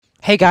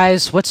Hey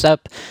guys, what's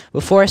up?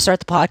 Before I start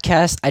the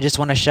podcast, I just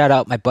want to shout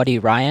out my buddy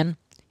Ryan.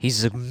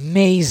 He's an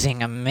amazing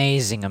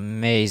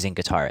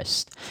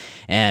guitarist.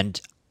 And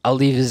I'll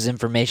leave his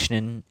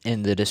information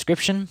in the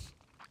description.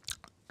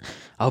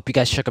 I hope you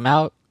guys check him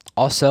out.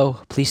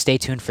 Also, please stay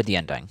tuned for the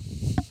ending.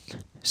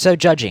 So,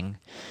 judging.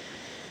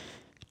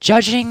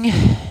 Judging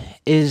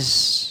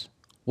is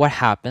what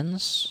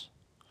happens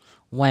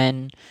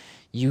when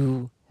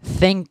you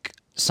think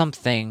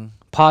something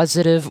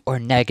positive or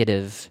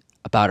negative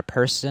about a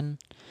person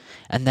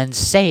and then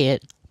say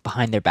it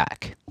behind their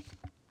back.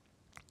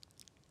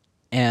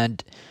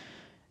 And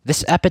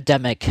this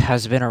epidemic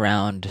has been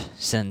around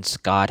since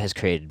God has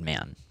created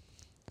man.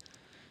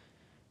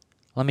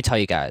 Let me tell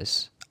you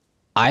guys,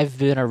 I've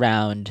been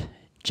around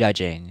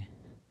judging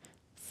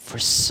for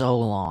so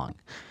long.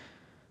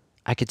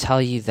 I could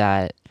tell you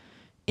that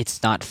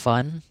it's not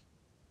fun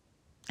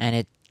and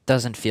it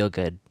doesn't feel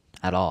good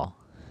at all.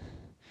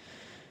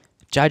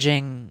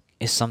 Judging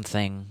is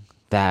something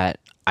that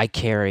I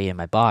carry in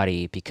my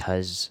body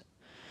because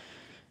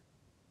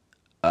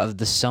of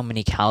the so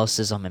many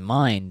calluses on my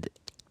mind.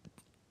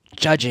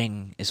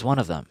 Judging is one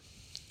of them.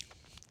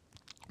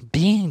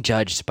 Being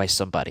judged by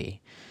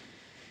somebody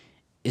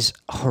is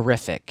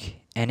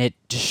horrific and it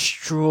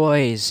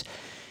destroys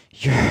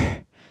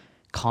your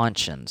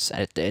conscience.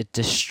 It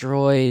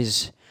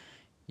destroys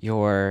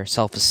your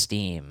self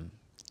esteem.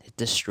 It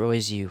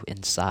destroys you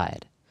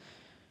inside.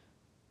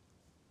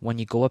 When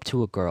you go up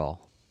to a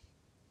girl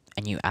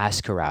and you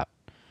ask her out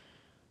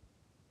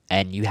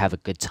and you have a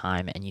good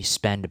time and you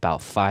spend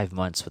about 5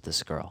 months with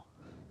this girl,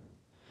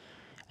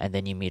 and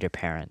then you meet her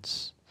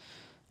parents,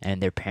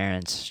 and their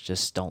parents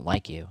just don't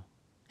like you,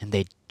 and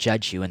they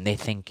judge you and they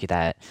think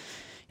that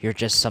you're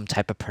just some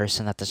type of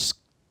person that's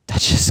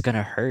just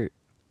gonna hurt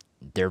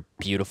their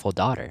beautiful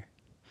daughter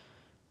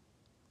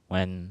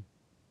when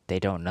they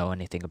don't know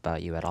anything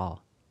about you at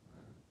all.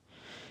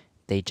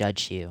 They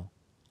judge you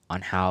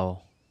on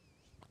how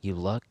you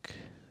look,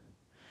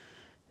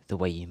 the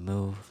way you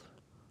move,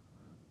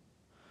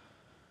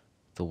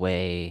 the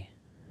way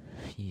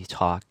you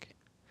talk.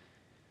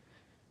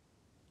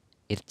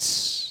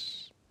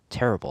 It's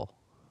terrible.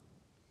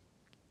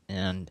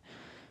 And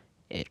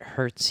it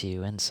hurts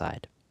you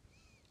inside.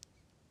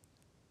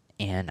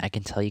 And I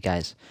can tell you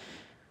guys,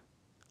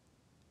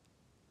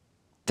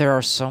 there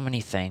are so many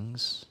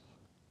things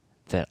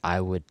that I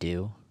would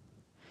do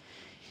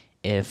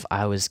if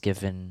I was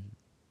given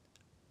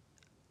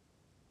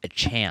a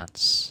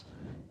chance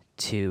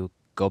to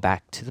go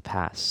back to the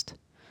past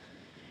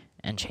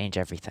and change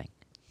everything.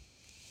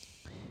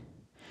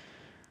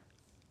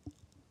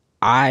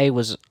 I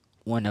was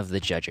one of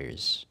the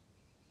judges.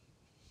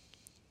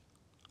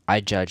 I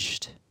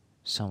judged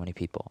so many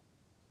people.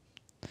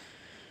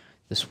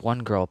 This one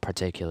girl in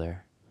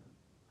particular,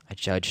 I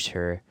judged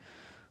her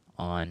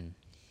on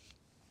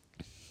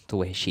the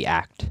way she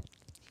acted,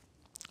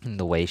 and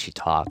the way she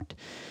talked,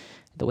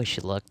 the way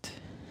she looked,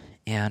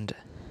 and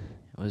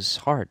it was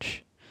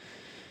harsh.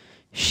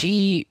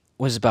 She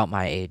was about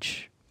my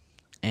age,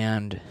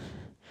 and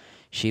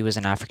she was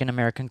an African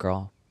American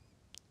girl,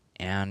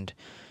 and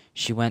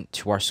she went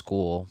to our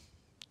school,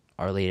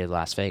 Our Lady of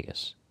Las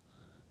Vegas.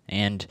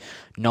 And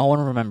no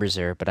one remembers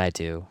her, but I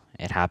do.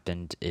 It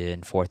happened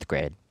in fourth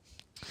grade.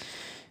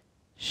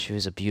 She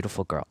was a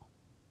beautiful girl.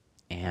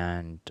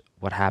 And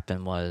what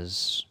happened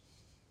was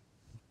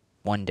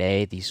one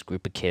day, these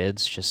group of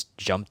kids just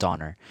jumped on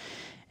her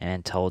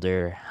and told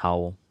her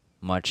how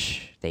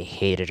much they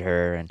hated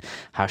her and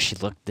how she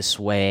looked this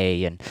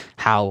way and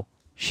how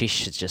she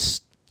should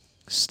just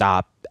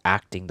stop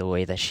acting the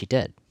way that she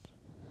did.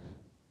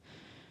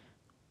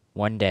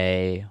 One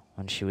day,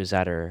 when she was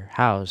at her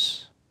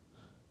house,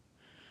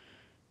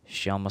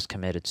 she almost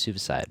committed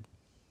suicide.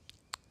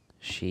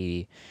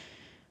 She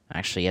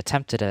actually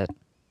attempted it,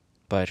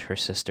 but her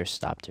sister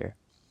stopped her.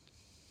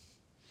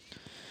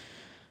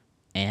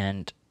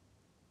 And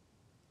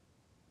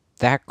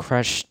that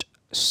crushed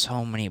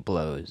so many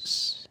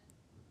blows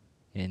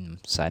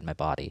inside my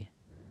body.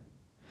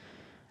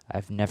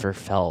 I've never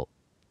felt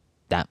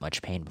that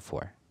much pain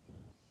before.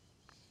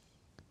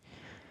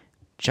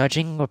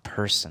 Judging a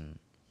person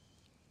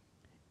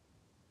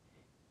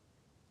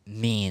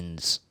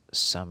means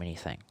so many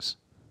things.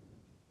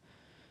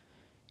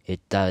 It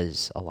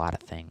does a lot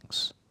of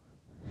things.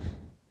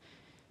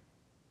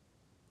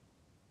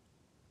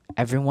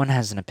 Everyone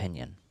has an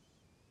opinion.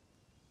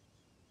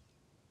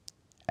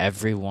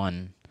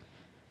 Everyone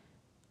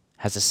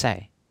has a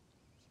say.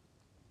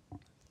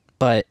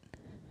 But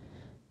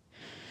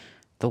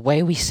the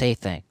way we say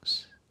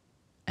things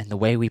and the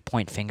way we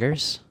point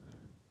fingers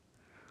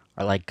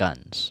are like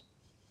guns.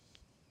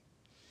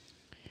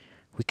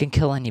 We can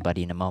kill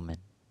anybody in a moment,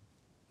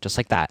 just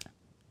like that,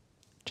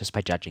 just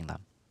by judging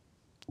them.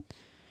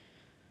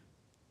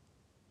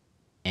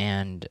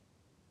 And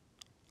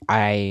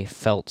I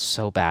felt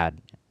so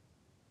bad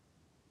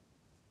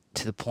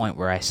to the point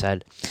where I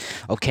said,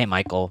 okay,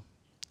 Michael,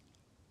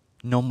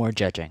 no more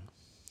judging.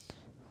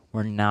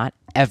 We're not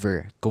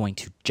ever going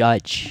to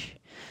judge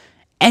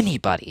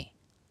anybody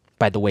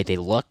by the way they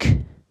look,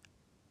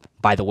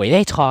 by the way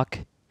they talk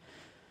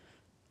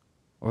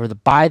or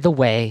by the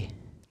way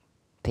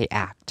they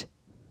act.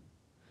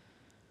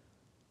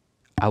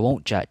 I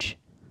won't judge.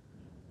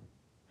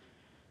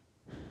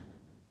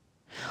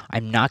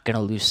 I'm not going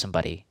to lose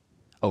somebody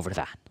over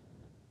that.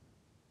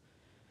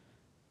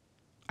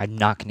 I'm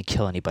not going to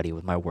kill anybody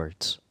with my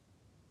words.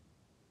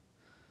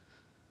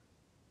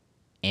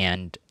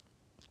 And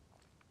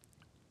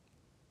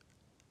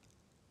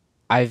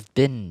I've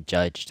been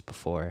judged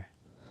before.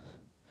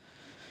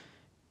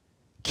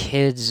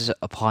 Kids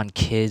upon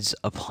kids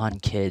upon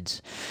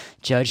kids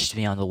judged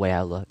me on the way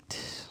I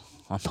looked,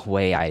 on the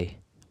way I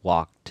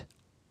walked,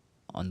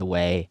 on the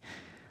way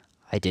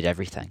I did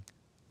everything.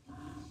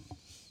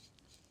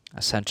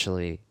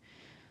 Essentially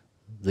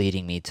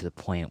leading me to the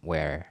point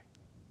where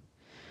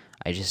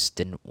I just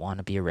didn't want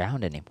to be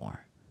around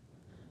anymore.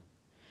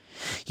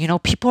 You know,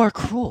 people are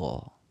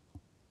cruel.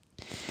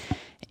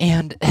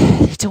 And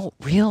they don't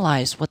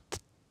realize what the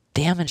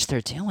damage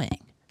they're doing.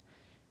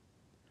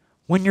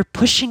 When you're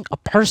pushing a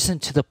person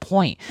to the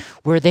point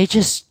where they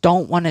just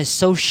don't want to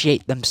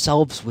associate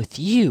themselves with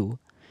you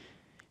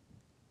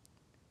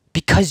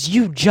because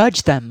you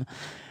judge them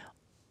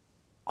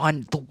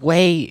on the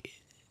way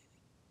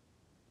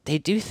they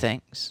do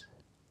things,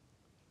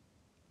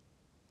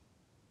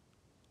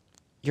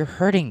 you're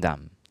hurting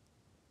them.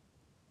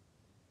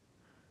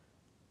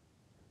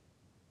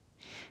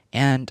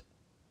 And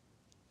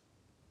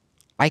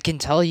I can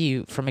tell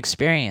you from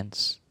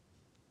experience,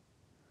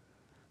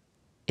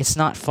 it's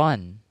not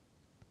fun.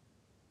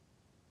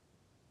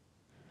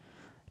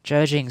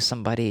 Judging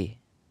somebody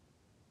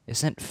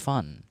isn't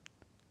fun.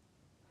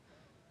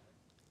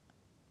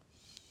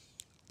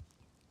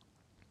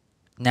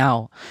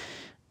 Now,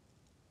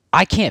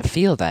 I can't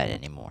feel that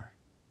anymore.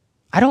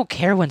 I don't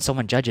care when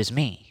someone judges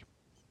me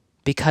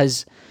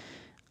because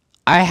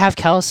I have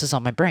calluses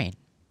on my brain.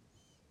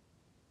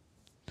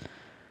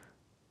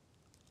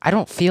 I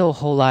don't feel a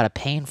whole lot of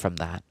pain from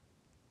that.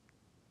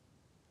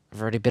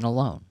 I've already been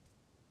alone.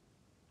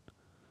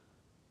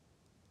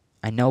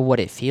 I know what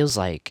it feels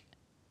like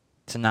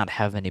to not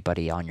have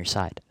anybody on your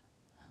side.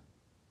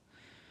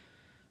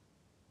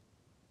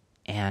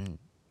 And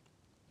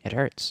it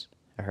hurts.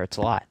 It hurts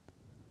a lot.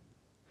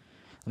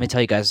 Let me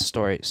tell you guys a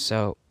story.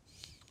 So,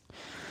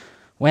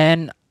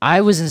 when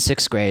I was in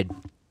 6th grade,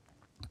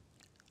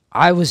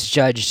 I was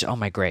judged on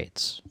my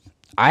grades.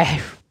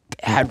 I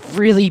had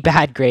really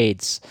bad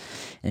grades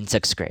in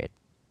 6th grade.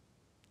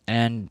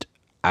 And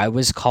I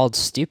was called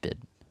stupid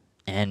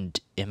and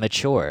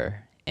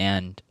immature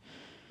and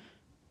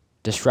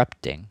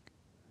disrupting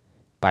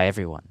by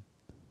everyone.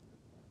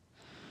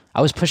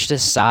 I was pushed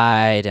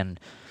aside and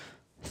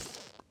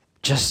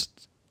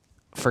just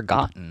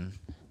forgotten.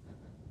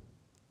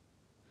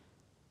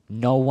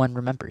 No one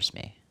remembers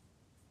me.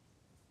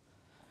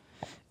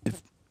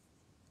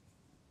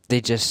 They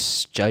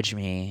just judge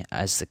me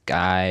as the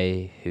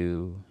guy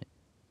who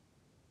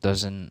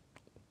doesn't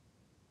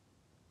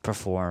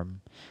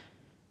perform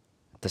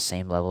at the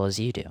same level as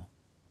you do.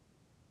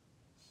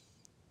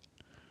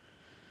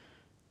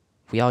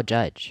 We all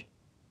judge.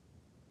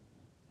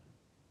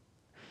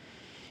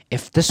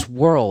 If this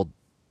world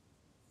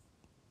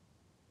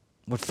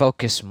would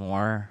focus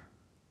more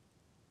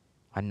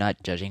on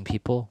not judging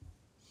people,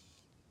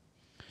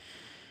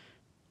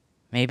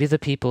 maybe the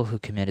people who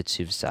committed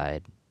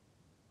suicide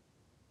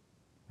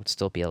would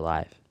still be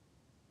alive.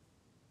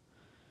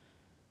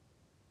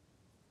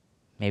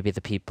 Maybe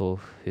the people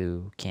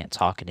who can't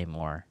talk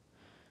anymore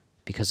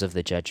because of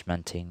the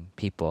judgmenting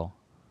people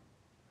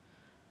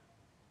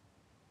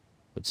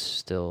would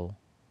still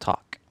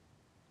talk.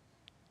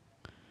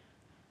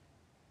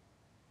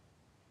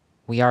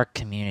 We are a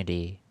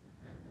community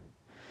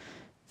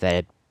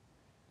that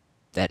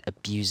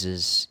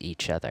abuses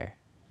each other.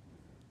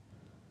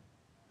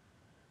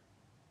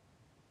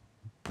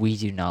 We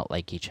do not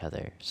like each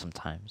other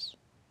sometimes.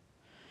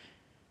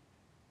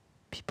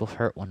 People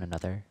hurt one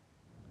another.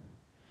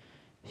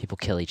 People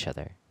kill each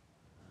other.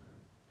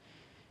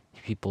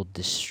 People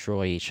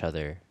destroy each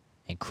other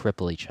and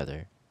cripple each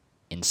other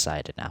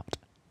inside and out.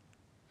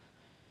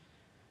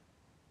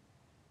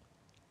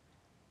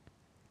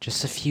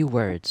 Just a few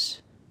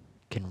words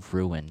can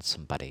ruin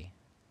somebody.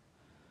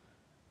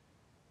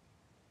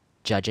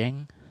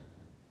 Judging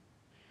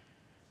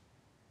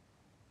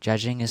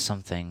is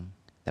something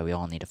that we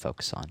all need to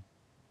focus on.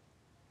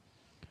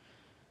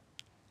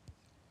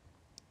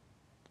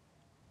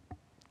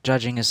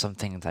 Judging is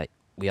something that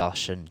we all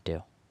shouldn't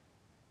do.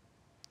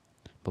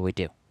 But we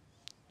do.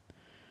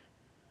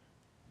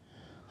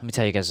 Let me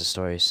tell you guys a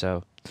story.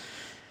 So,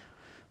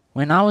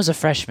 when I was a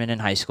freshman in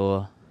high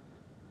school,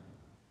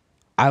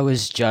 I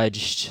was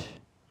judged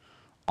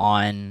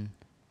on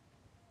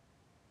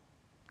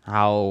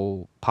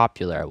how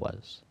popular I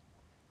was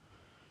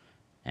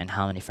and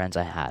how many friends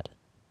I had.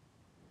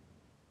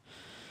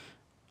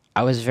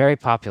 I was very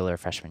popular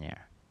freshman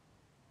year.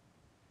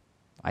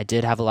 I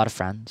did have a lot of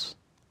friends,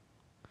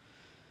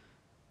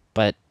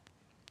 but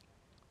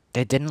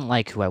they didn't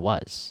like who I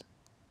was.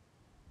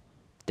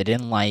 They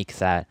didn't like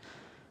that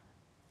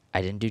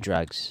I didn't do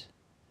drugs,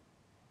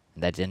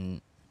 that I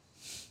didn't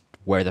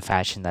wear the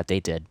fashion that they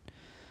did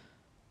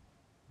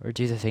or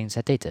do the things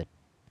that they did.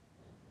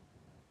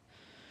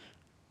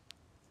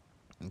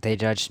 They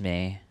judged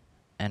me,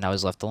 and I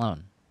was left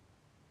alone.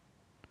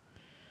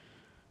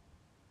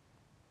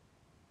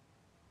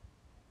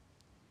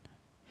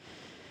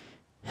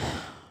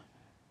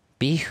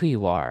 Be who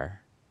you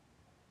are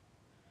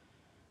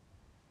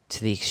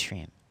to the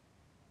extreme.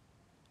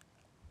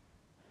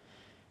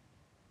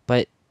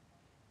 But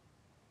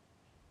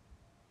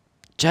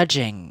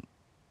judging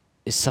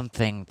is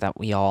something that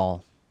we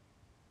all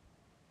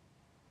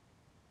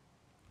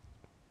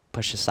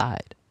push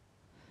aside.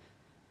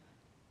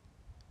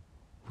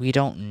 We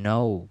don't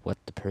know what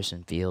the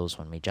person feels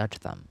when we judge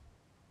them.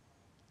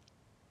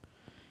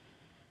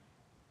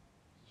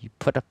 You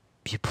put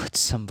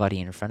somebody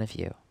in front of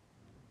you.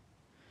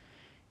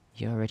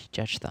 You already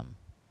judge them.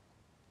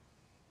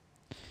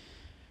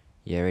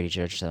 You already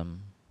judge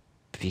them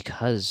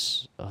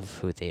because of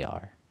who they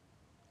are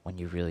when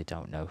you really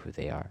don't know who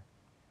they are.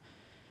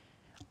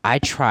 I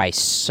try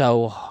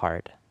so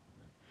hard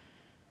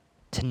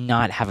to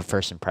not have a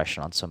first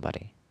impression on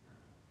somebody.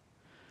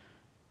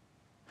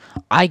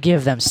 I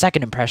give them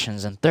second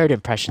impressions and third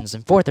impressions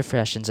and fourth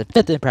impressions and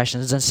fifth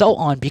impressions and so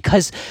on,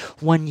 because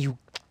when you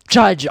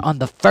judge on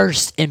the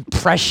first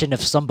impression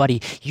of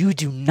somebody, you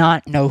do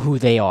not know who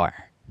they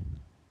are.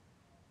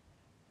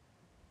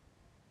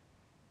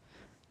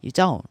 You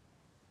don't.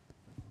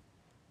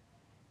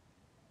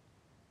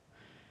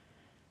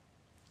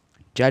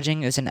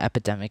 Judging is an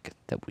epidemic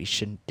that we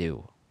shouldn't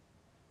do.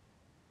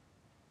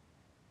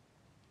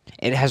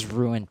 It has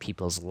ruined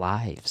people's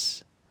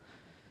lives.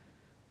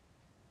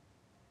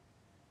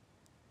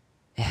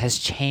 It has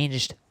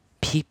changed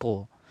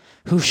people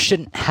who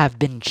shouldn't have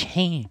been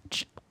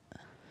changed.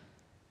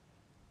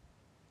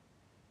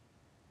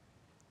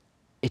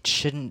 It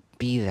shouldn't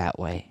be that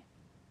way.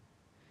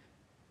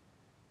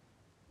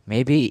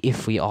 Maybe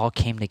if we all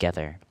came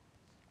together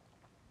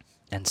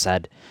and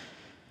said,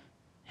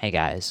 hey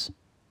guys,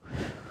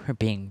 we're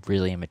being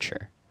really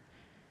immature.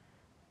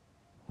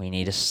 We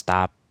need to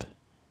stop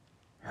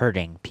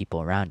hurting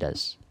people around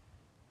us.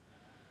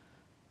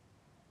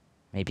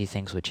 Maybe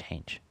things would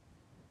change.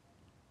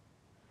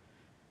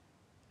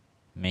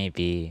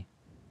 Maybe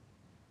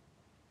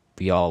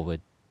we all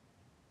would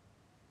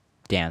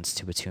dance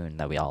to a tune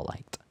that we all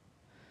liked.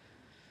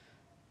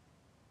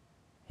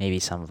 Maybe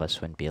some of us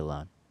wouldn't be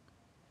alone.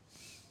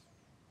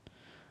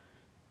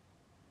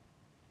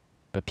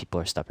 But people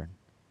are stubborn.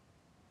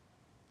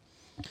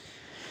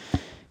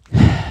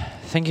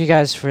 Thank you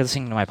guys for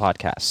listening to my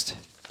podcast.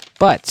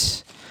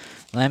 But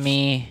let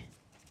me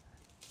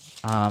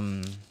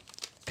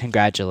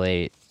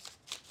congratulate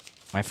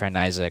my friend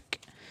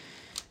Isaac.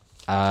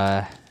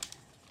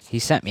 He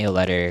sent me a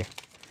letter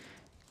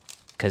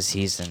because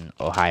he's in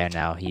Ohio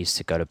now. He used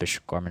to go to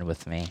Bishop Gorman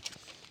with me.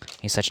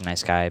 He's such a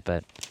nice guy,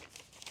 but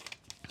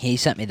he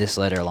sent me this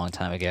letter a long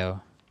time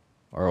ago,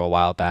 or a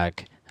while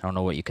back. I don't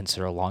know what you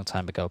consider a long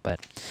time ago, but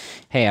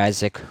hey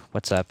Isaac,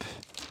 what's up?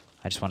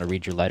 I just want to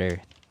read your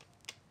letter.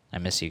 I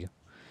miss you.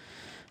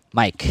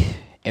 Mike,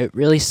 it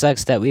really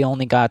sucks that we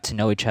only got to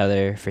know each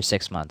other for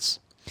 6 months.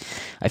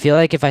 I feel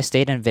like if I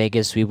stayed in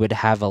Vegas, we would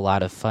have a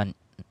lot of fun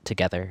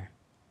together.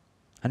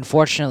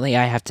 Unfortunately,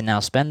 I have to now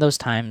spend those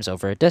times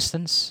over a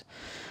distance,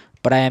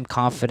 but I am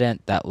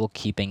confident that we'll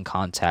keep in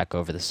contact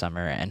over the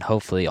summer and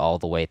hopefully all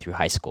the way through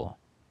high school.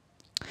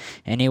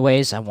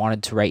 Anyways, I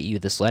wanted to write you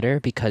this letter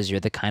because you're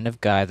the kind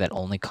of guy that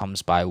only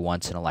comes by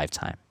once in a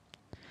lifetime.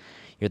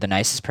 You're the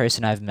nicest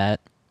person I've met,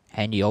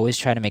 and you always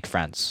try to make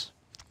friends.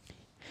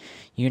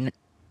 You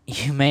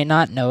may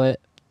not know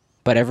it,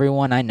 but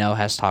everyone I know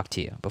has talked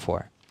to you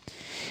before.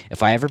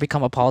 If I ever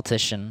become a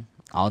politician,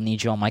 I'll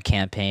need you on my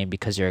campaign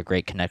because you're a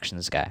great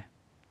connections guy.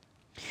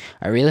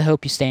 I really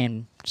hope you stay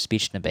in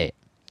speech and debate,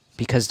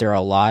 because there are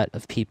a lot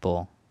of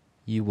people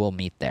you will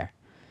meet there.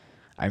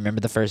 I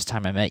remember the first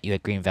time I met you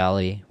at Green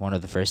Valley, one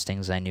of the first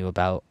things I knew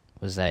about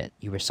was that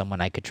you were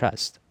someone I could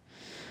trust.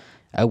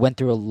 I went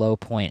through a low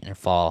point in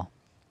fall,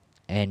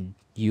 and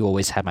you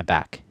always had my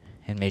back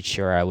and made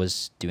sure I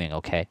was doing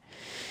okay.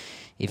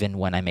 Even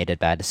when I made a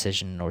bad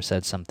decision or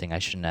said something I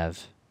shouldn't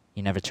have,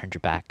 you never turned your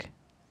back.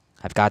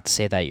 I've got to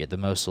say that you're the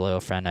most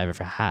loyal friend I've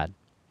ever had.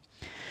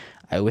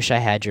 I wish I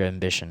had your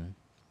ambition.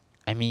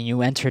 I mean,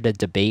 you entered a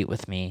debate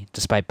with me,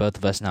 despite both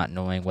of us not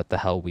knowing what the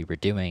hell we were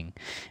doing,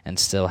 and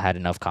still had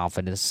enough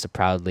confidence to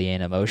proudly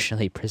and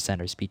emotionally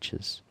present our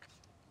speeches.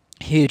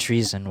 Huge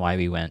reason why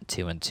we went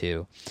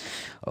 2-2.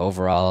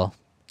 Overall,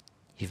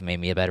 you've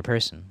made me a better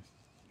person.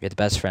 You're the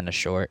best friend a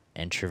short,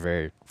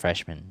 introvert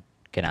freshman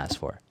can ask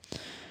for.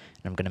 And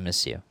I'm going to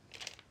miss you.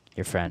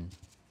 Your friend,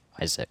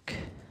 Isaac.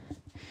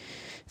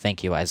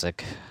 Thank you,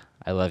 Isaac.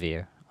 I love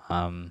you.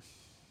 I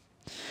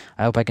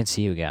hope I can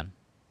see you again.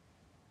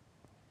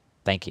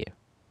 Thank you.